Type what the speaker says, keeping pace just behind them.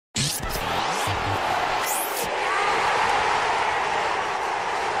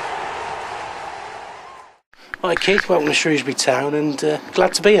Hi Keith, welcome to Shrewsbury town and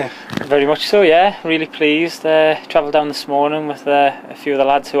glad to be here. Very much so, yeah, really pleased. Travelled down this morning with a few of the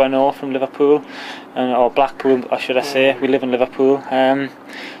lads who I know from Liverpool, or Blackpool I should say, we live in Liverpool.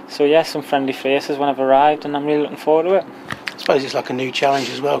 So yeah, some friendly faces when I've arrived and I'm really looking forward to it. I suppose it's like a new challenge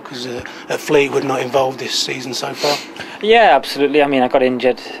as well because at Fleetwood not involved this season so far. Yeah, absolutely. I mean, I got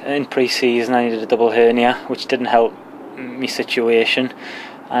injured in pre-season, I needed a double hernia which didn't help my situation.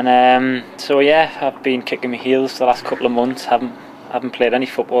 And so yeah, I've been kicking my heels the last couple of months. Haven't played any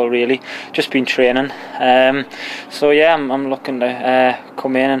football really, just been training. So yeah, I'm looking to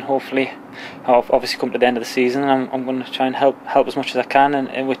come in and hopefully, obviously come to the end of the season. I'm going to try and help as much as I can,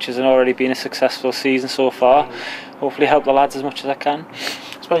 and which has already been a successful season so far. Hopefully help the lads as much as I can.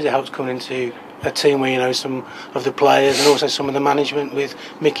 I suppose it helps coming into a team where you know some of the players and also some of the management with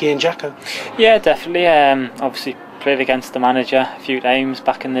Mickey and Jacko. Yeah, definitely. Obviously played against the manager a few times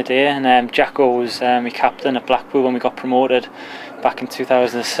back in the day, and Jacko was my captain at Blackpool when we got promoted back in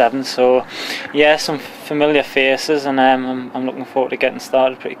 2007. So yeah, some familiar faces, and I'm looking forward to getting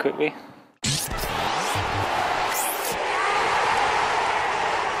started pretty quickly.